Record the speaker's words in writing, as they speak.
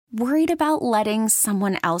Worried about letting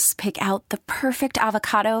someone else pick out the perfect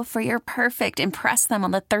avocado for your perfect impress them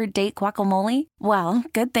on the third date guacamole? Well,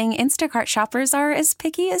 good thing Instacart shoppers are as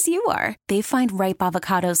picky as you are. They find ripe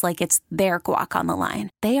avocados like it's their guac on the line.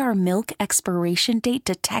 They are milk expiration date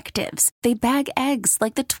detectives. They bag eggs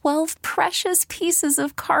like the 12 precious pieces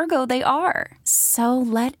of cargo they are. So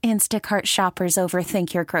let Instacart shoppers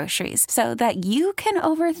overthink your groceries so that you can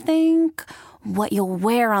overthink what you'll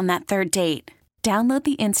wear on that third date. Download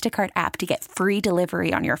the Instacart app to get free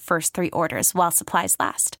delivery on your first 3 orders while supplies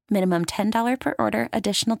last. Minimum $10 per order.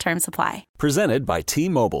 Additional terms apply. Presented by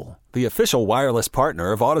T-Mobile, the official wireless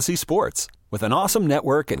partner of Odyssey Sports. With an awesome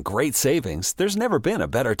network and great savings, there's never been a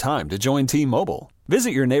better time to join T-Mobile. Visit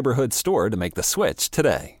your neighborhood store to make the switch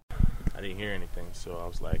today. I didn't hear anything, so I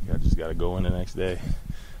was like, I just got to go in the next day.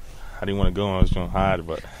 I didn't want to go, I was going to hide,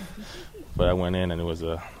 but I went in, and it was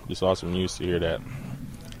just awesome news to hear that.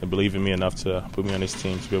 They believe in me enough to put me on this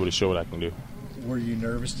team to be able to show what I can do. Were you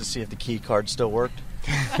nervous to see if the key card still worked?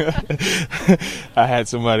 I had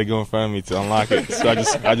somebody go in front of me to unlock it, so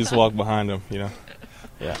I just walked behind them, Yeah.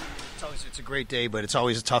 It's a great day, but it's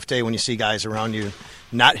always a tough day when you see guys around you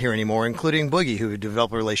not here anymore, including Boogie, who you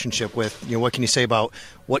develop a relationship with. What can you say about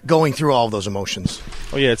going through all of those emotions?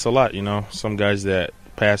 Oh, yeah, it's a lot, Some guys that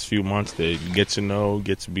past few months they get to know,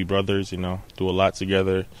 get to be brothers, do a lot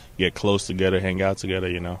together, get close together, hang out together,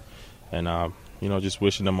 and just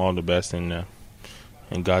wishing them all the best and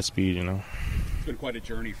Godspeed, It's been quite a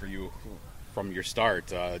journey for you from your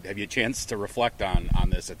start. Have you a chance to reflect on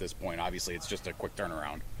this at this point? Obviously, it's just a quick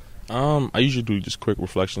turnaround. I usually do just quick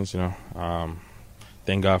reflections,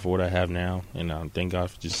 Thank God for what I have now, and thank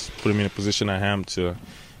God for just putting me in a position I am to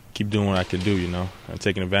keep doing what I can do, and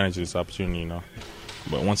taking advantage of this opportunity,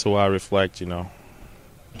 But once in a while I reflect,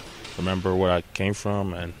 remember where I came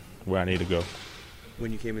from and where I need to go.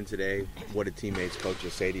 When you came in today, what did teammates,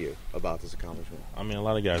 coaches say to you about this accomplishment? I mean, a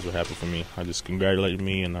lot of guys were happy for me. I just congratulated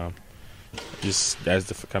me, and just that's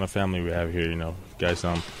the kind of family we have here, Guys,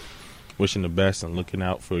 wishing the best and looking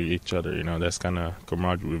out for each other, That's kind of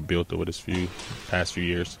camaraderie we've built over this past few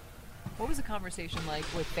years. What was the conversation like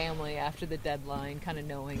with family after the deadline, kind of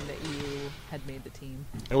knowing that you had made the team?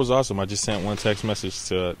 It was awesome. I just sent one text message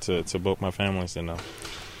to both my families, and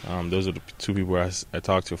those are the 2 people I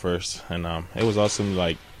talked to first. And it was awesome,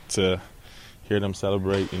 to hear them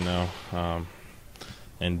celebrate,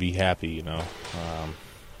 and be happy,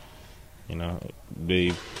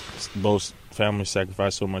 They both families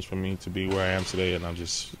sacrificed so much for me to be where I am today, and I'm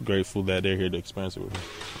just grateful that they're here to experience it with me.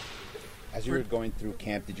 As you were going through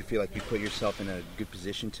camp, did you feel like you put yourself in a good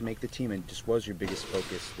position to make the team? And just what was your biggest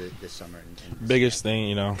focus this summer? Biggest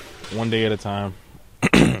thing, one day at a time,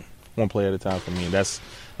 one play at a time for me. That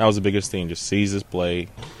was the biggest thing. Just seize this play,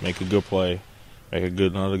 make a good play,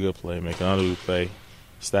 another good play, make another good play,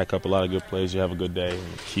 stack up a lot of good plays. You have a good day,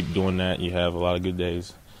 and keep doing that. You have a lot of good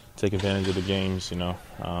days. Take advantage of the games,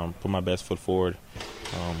 put my best foot forward,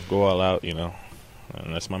 go all out, and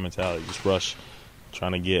that's my mentality. Just rush.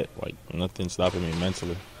 Trying to get nothing stopping me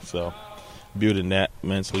mentally. So building that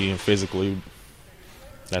mentally and physically,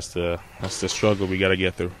 that's the struggle we got to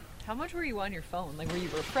get through. How much were you on your phone? Were you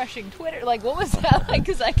refreshing Twitter? What was that like?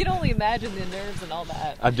 Because I can only imagine the nerves and all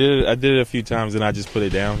that. I did it a few times, and I just put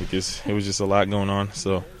it down because it was just a lot going on.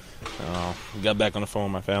 So got back on the phone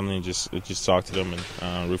with my family and just talked to them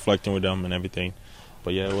and reflecting with them and everything.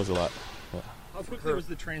 But yeah, it was a lot. Yeah. How quickly was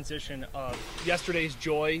the transition of yesterday's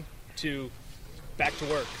joy to back to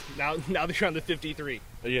work now that you're on the 53?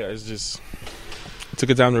 Yeah, it took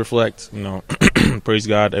a time to reflect, praise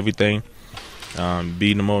God, everything,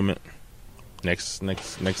 be in the moment. Next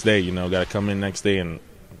day, got to come in next day, and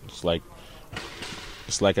it's like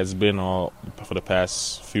it's been all for the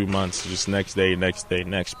past few months. Just next day, next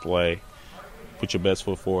play. Put your best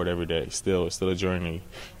foot forward every day. It's still a journey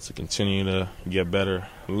to continue to get better,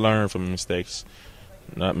 learn from mistakes,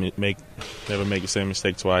 never make the same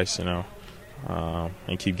mistake twice,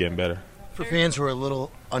 and keep getting better. For fans who are a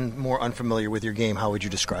little more unfamiliar with your game, how would you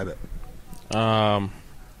describe it?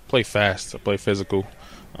 Play fast. I play physical.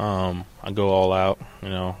 I go all out,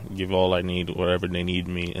 give all I need, whatever they need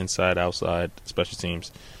me, inside, outside, special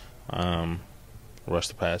teams. Rush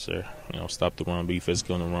the passer, stop the run, be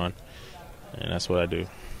physical in the run, and that's what I do.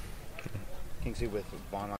 Kingsley with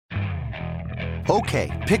Vaughn.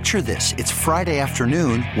 Okay, picture this. It's Friday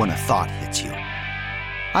afternoon when a thought hits you.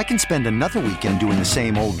 I can spend another weekend doing the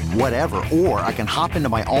same old whatever, or I can hop into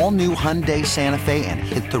my all-new Hyundai Santa Fe and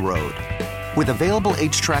hit the road. With available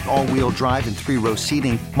H-Track all-wheel drive and 3-row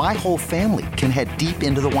seating, my whole family can head deep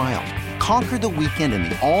into the wild. Conquer the weekend in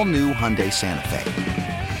the all-new Hyundai Santa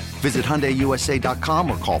Fe. Visit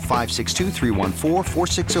HyundaiUSA.com or call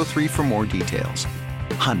 562-314-4603 for more details.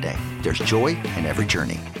 Hyundai, there's joy in every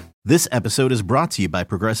journey. This episode is brought to you by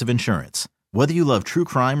Progressive Insurance. Whether you love true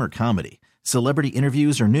crime or comedy, celebrity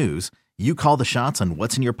interviews or news, you call the shots on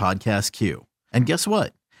what's in your podcast queue. And guess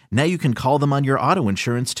what? Now you can call them on your auto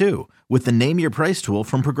insurance too with the Name Your Price tool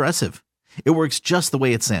from Progressive. It works just the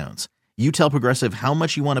way it sounds. You tell Progressive how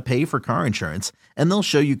much you want to pay for car insurance, and they'll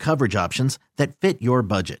show you coverage options that fit your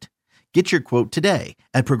budget. Get your quote today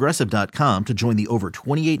at Progressive.com to join the over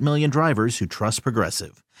 28 million drivers who trust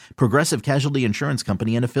Progressive. Progressive Casualty Insurance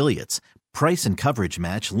Company and Affiliates. Price and coverage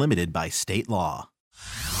match limited by state law.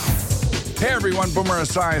 Hey everyone, Boomer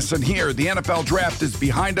Esiason here. The NFL Draft is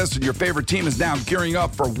behind us and your favorite team is now gearing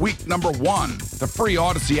up for week number 1. The free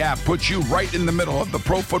Odyssey app puts you right in the middle of the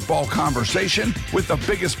pro football conversation with the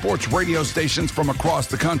biggest sports radio stations from across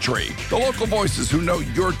the country. The local voices who know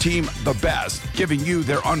your team the best, giving you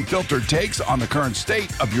their unfiltered takes on the current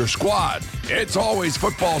state of your squad. It's always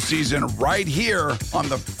football season right here on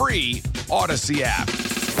the free Odyssey app.